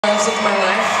Loves of my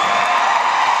life.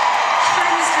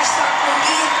 Hi, Mr. Sock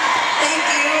Monkey. Thank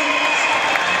you.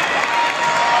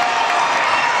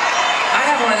 I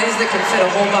have one of these that can fit a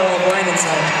whole bottle of wine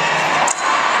inside.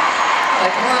 I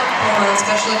like them a lot on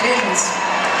special occasions.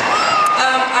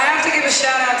 I have to give a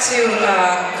shout out to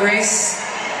Grace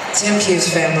Timkew's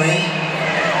family,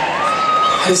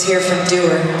 who's here from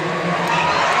Dewar.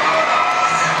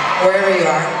 Wherever you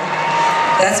are.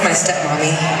 That's my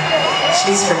stepmommy.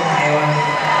 She's from Iowa.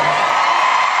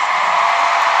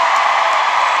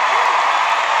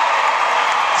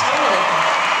 Totally.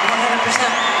 100%.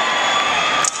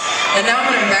 And now I'm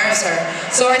going to embarrass her.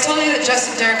 So I told you that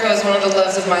Justin Derrico is one of the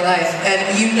loves of my life. And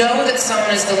you know that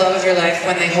someone is the love of your life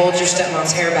when they hold your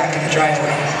stepmom's hair back in the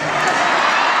driveway.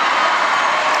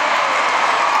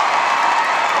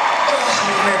 Oh,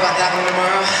 I'm going to hear about that one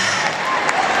tomorrow.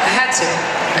 I had to.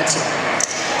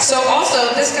 So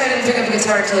also, this guy didn't pick up a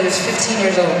guitar until he was 15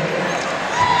 years old.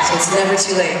 So it's never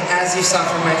too late, as you saw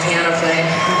from my piano playing.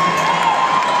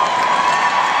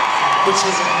 It was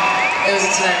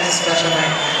tonight was a special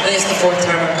night. I think it's the 4th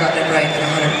time I've gotten it right in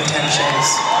 110 shows.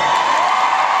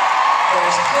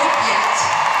 There's hope yet.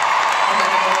 I'm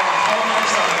going to go on a whole other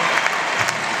song.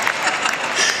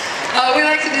 We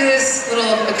like to do this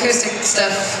little acoustic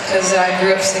stuff because I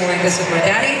grew up singing like this with my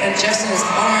daddy, and Justin is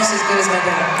almost as good as my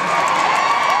dad.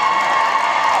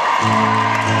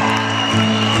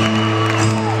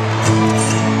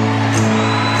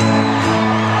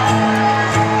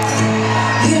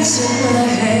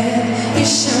 You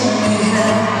show me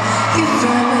how, you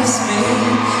promise me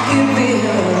you'll be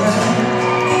alright.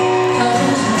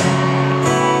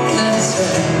 That's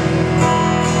right.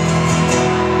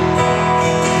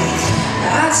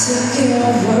 I took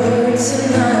your words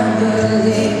and I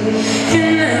believe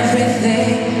in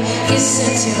everything you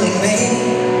said to me.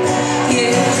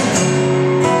 Yeah,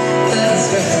 that's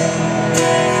right.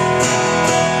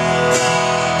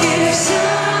 If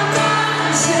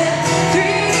someone said 3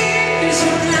 years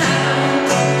from now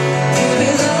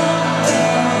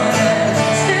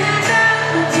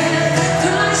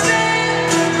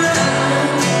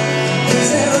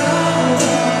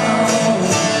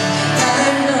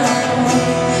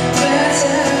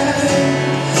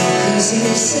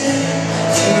you said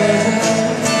forever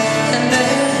and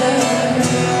ever,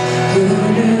 who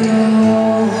knew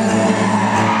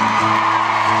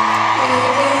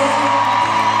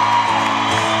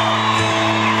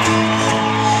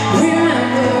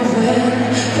Remember when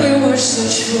we were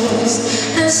such fools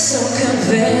and so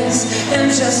convinced and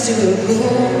just to a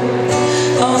goal.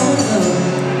 Oh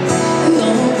no, no,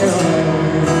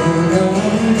 no,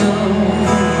 no.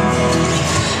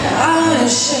 I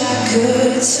wish I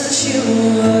could touch you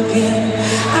again.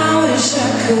 I wish I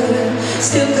could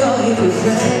still call you a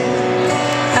friend.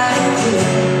 I would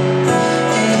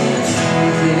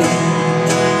anything.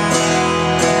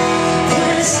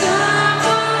 When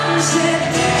someone said,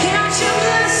 count your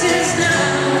blessings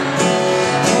now,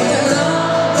 for the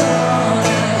long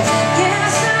night,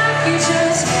 guess I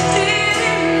just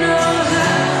didn't know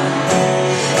how.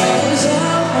 I was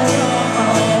all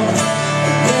wrong,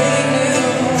 they knew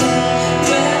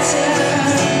better.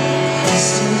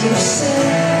 Still you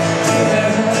said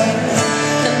forever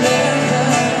and ever,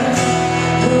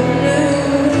 who knew?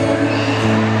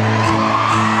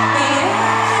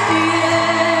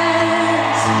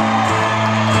 Yes,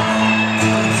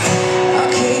 I'll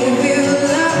keep you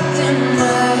locked in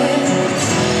my head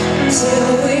until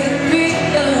we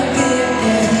meet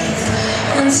again.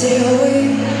 Until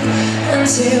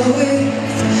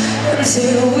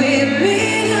we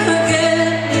meet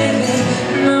again.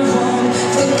 And I won't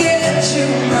forget you,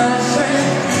 my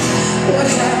friend. What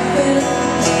happened?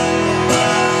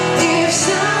 If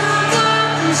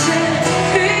someone said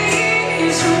 3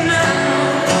 years from now,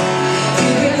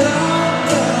 you'd be long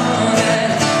gone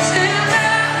and still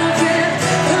I've been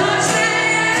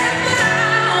constant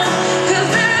now. 'Cause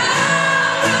now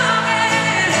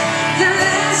and the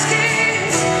last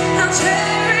kiss I'll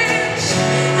cherish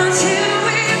until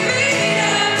we meet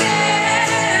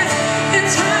again. And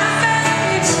time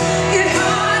makes it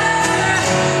harder.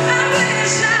 I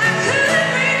wish I could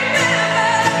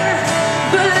remember,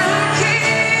 but I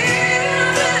can't.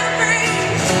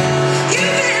 Memories you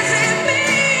visit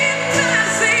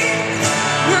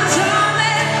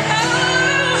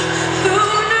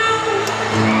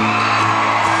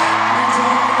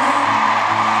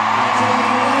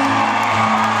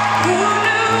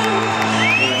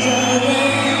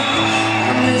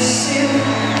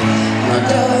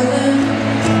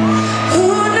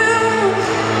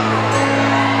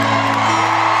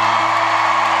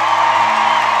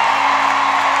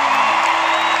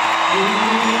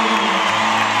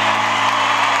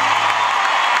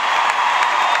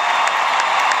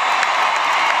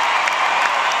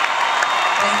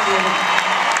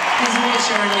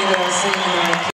assuring me that I was singing the right key.